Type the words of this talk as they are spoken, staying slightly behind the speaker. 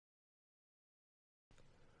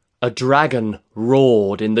A dragon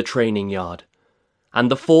roared in the training yard,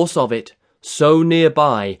 and the force of it, so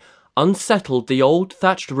nearby, unsettled the old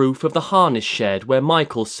thatched roof of the harness shed where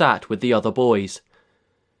Michael sat with the other boys.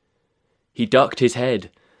 He ducked his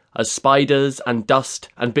head as spiders and dust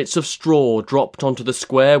and bits of straw dropped onto the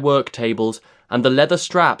square work tables and the leather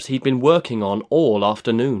straps he'd been working on all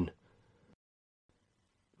afternoon.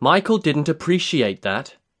 Michael didn't appreciate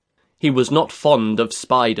that. He was not fond of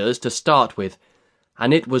spiders to start with,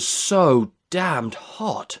 and it was so damned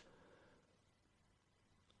hot.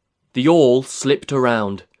 The awl slipped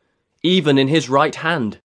around, even in his right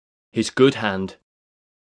hand, his good hand.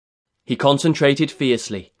 He concentrated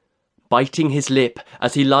fiercely, biting his lip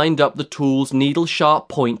as he lined up the tool's needle-sharp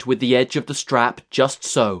point with the edge of the strap just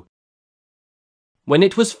so. When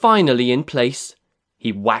it was finally in place,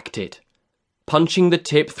 he whacked it, punching the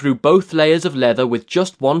tip through both layers of leather with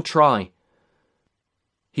just one try.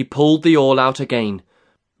 He pulled the awl out again,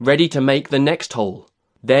 ready to make the next hole.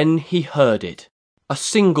 Then he heard it, a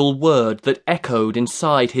single word that echoed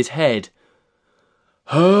inside his head.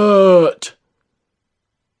 "Hurt!"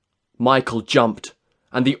 Michael jumped,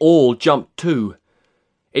 and the awl jumped too.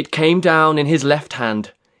 It came down in his left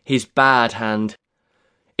hand, his bad hand.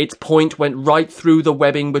 Its point went right through the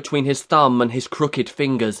webbing between his thumb and his crooked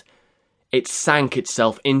fingers. It sank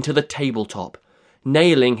itself into the tabletop,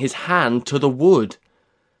 nailing his hand to the wood.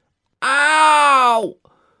 "Ow!"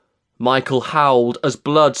 Michael howled as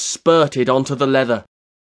blood spurted onto the leather.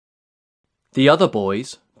 The other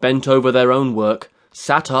boys, bent over their own work,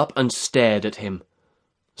 sat up and stared at him.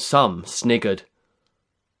 Some sniggered.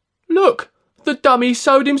 "Look, the dummy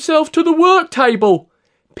sewed himself to the work table!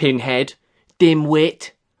 Pinhead,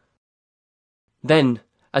 dimwit!" Then,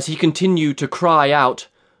 as he continued to cry out,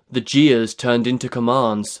 the jeers turned into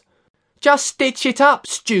commands. "Just stitch it up,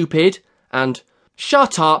 stupid!" and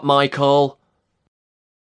 "Shut up, Michael!"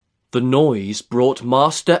 The noise brought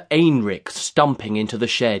Master Heinrich stumping into the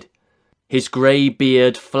shed. His grey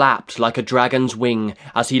beard flapped like a dragon's wing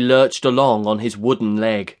as he lurched along on his wooden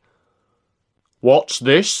leg. "What's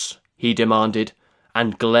this?" he demanded,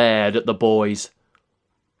 and glared at the boys.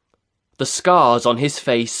 The scars on his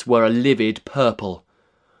face were a livid purple,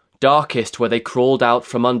 darkest where they crawled out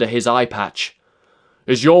from under his eye patch.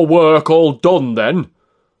 "Is your work all done, then?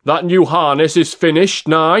 That new harness is finished,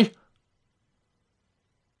 nigh?"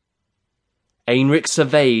 Heinrich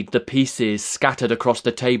surveyed the pieces scattered across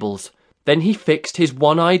the tables. Then he fixed his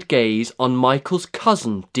one-eyed gaze on Michael's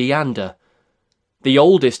cousin, Deander, the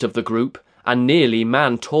oldest of the group and nearly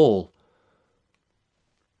man-tall.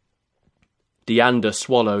 Deander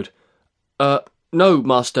swallowed. No,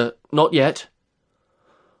 master, not yet."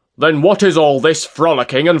 "Then what is all this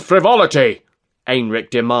frolicking and frivolity?" Heinrich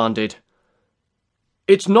demanded.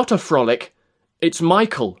 "It's not a frolic. It's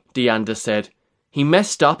Michael," Deander said. "He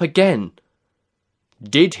messed up again."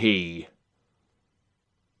 "Did he?"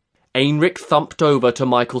 Heinrich thumped over to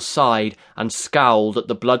Michael's side and scowled at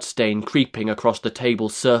the bloodstain creeping across the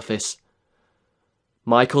table's surface.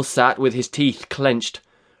 Michael sat with his teeth clenched,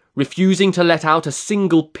 refusing to let out a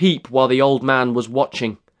single peep while the old man was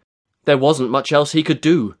watching. There wasn't much else he could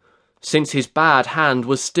do, since his bad hand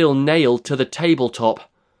was still nailed to the tabletop.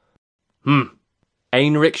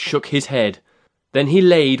 Heinrich shook his head. Then he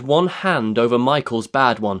laid one hand over Michael's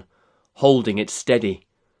bad one, holding it steady.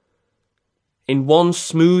 In one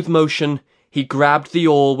smooth motion, he grabbed the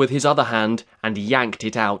awl with his other hand and yanked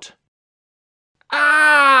it out.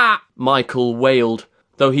 "Ah!" Michael wailed,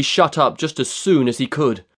 though he shut up just as soon as he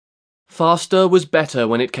could. Faster was better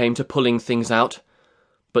when it came to pulling things out,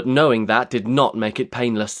 but knowing that did not make it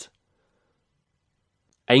painless.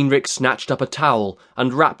 Heinrich snatched up a towel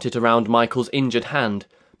and wrapped it around Michael's injured hand,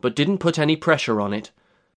 but didn't put any pressure on it.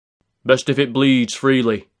 "Best if it bleeds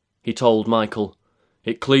freely," he told Michael.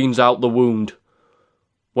 "It cleans out the wound.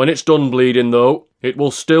 When it's done bleeding, though, it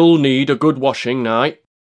will still need a good washing, nigh."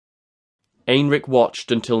 Heinrich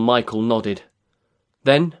watched until Michael nodded.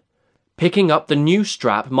 Then, picking up the new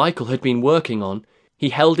strap Michael had been working on, he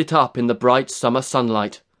held it up in the bright summer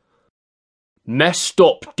sunlight. "Messed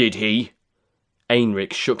up, did he?"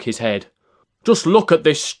 Heinrich shook his head. "Just look at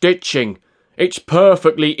this stitching. It's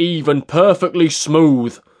perfectly even, perfectly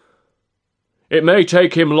smooth. It may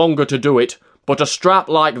take him longer to do it, but a strap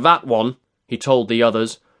like that one," he told the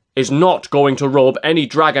others, "is not going to rub any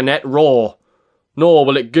dragonet raw, nor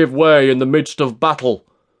will it give way in the midst of battle.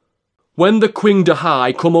 When the Queen de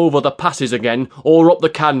High come over the passes again, or up the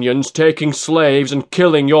canyons taking slaves and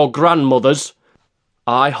killing your grandmothers,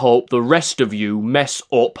 I hope the rest of you mess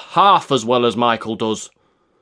up half as well as Michael does."